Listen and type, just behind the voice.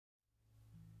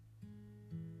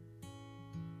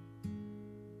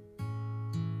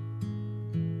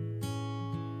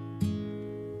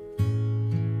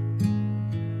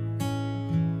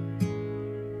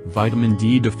Vitamin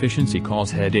D deficiency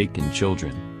causes headache in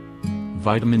children.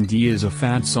 Vitamin D is a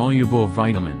fat-soluble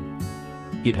vitamin.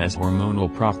 It has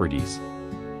hormonal properties.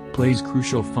 Plays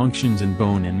crucial functions in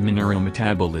bone and mineral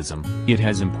metabolism. It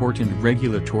has important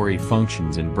regulatory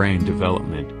functions in brain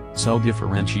development, cell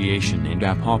differentiation and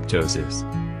apoptosis.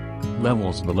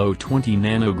 Levels below 20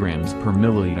 nanograms per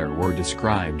milliliter were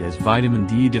described as vitamin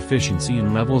D deficiency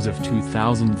and levels of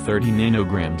 2030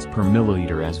 nanograms per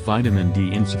milliliter as vitamin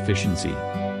D insufficiency.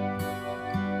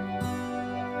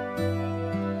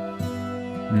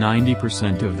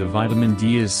 90% of the vitamin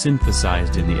D is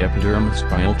synthesized in the epidermis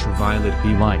by ultraviolet B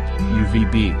light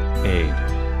 (UVB) aid.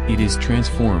 It is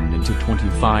transformed into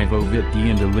 25-O-Vit-D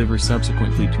in the liver,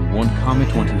 subsequently to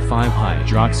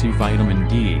 1,25-hydroxyvitamin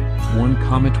D,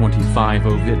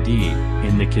 1,25-O-Vit-D,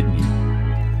 in the kidney.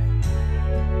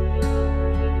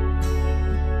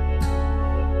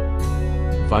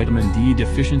 Vitamin D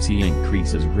deficiency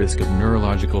increases risk of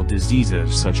neurological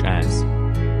diseases such as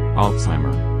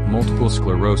Alzheimer's, multiple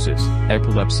sclerosis,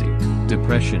 epilepsy,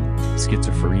 depression,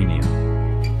 schizophrenia,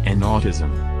 and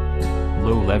autism.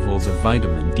 Low levels of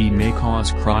vitamin D may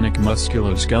cause chronic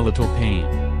musculoskeletal pain,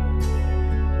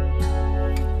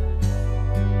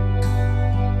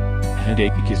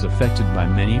 headache is affected by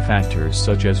many factors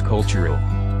such as cultural,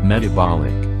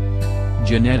 metabolic,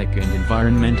 genetic and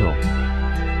environmental.